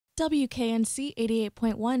WKNC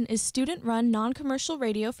 88.1 is student-run non-commercial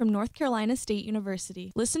radio from North Carolina State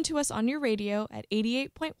University. Listen to us on your radio at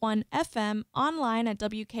 88.1 FM, online at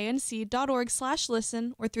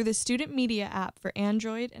wknc.org/listen, or through the Student Media app for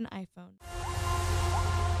Android and iPhone.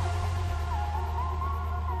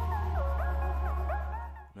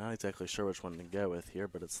 Not exactly sure which one to go with here,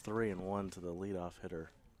 but it's 3-1 to the leadoff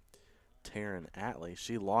hitter, Taryn Atlee.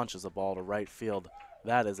 She launches a ball to right field.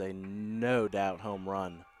 That is a no-doubt home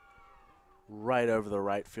run. Right over the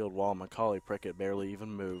right field wall. Macaulay Prickett barely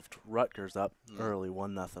even moved. Rutgers up early,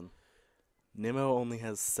 1-0. Nimmo only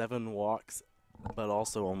has 7 walks, but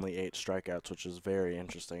also only 8 strikeouts, which is very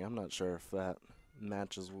interesting. I'm not sure if that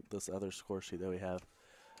matches with this other score sheet that we have.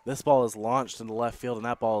 This ball is launched into left field, and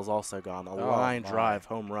that ball is also gone. A line drive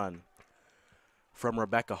home run from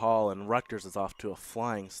Rebecca Hall, and Rutgers is off to a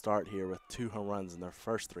flying start here with 2 home runs in their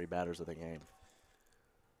first 3 batters of the game.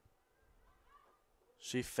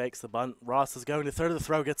 She fakes the bunt. Ross is going to third. The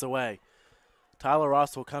throw gets away. Tyler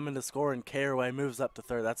Ross will come in to score, and Caraway moves up to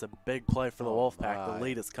third. That's a big play for the Wolfpack. The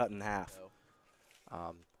lead is cut in half.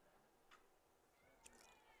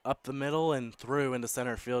 Up the middle and through into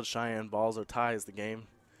center field. Cheyenne Balzer ties the game.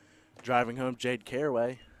 Driving home Jade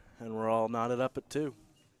Caraway, and we're all knotted up at 2.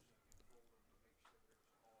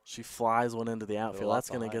 She flies one into the outfield. That's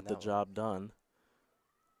going to get the job done.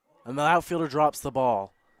 And the outfielder drops the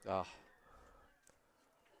ball.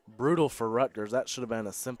 Brutal for Rutgers. That should have been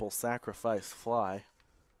a simple sacrifice fly.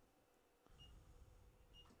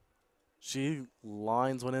 She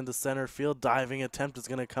lines one into center field. Diving attempt is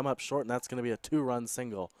going to come up short, and that's going to be a 2-run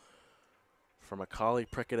single. For Macaulay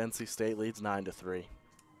Prickett, NC State leads 9-3.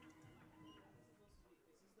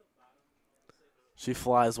 She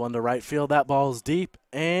flies one to right field. That ball's deep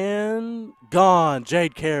and gone.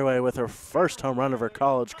 Jade Caraway with her first home run of her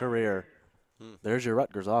college career. There's your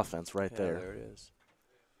Rutgers offense right there. There it is.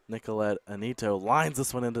 Nicolette Anito lines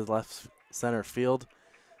this one into left center field.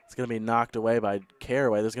 It's going to be knocked away by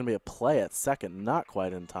Caraway. There's going to be a play at second, not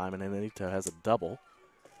quite in time, and Anito has a double.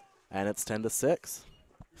 And it's 10-6.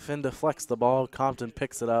 Finn deflects the ball. Compton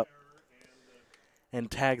picks it up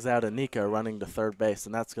and tags out Anika running to third base,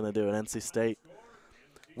 and that's going to do it. NC State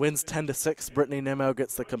wins 10-6. Brittany Nimmo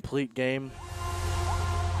gets the complete game.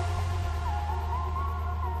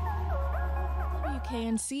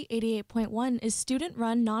 WKNC 88.1 is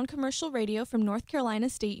student-run non-commercial radio from North Carolina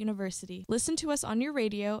State University. Listen to us on your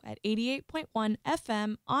radio at 88.1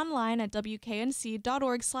 FM, online at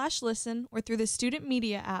wknc.org/listen, or through the Student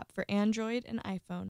Media app for Android and iPhone.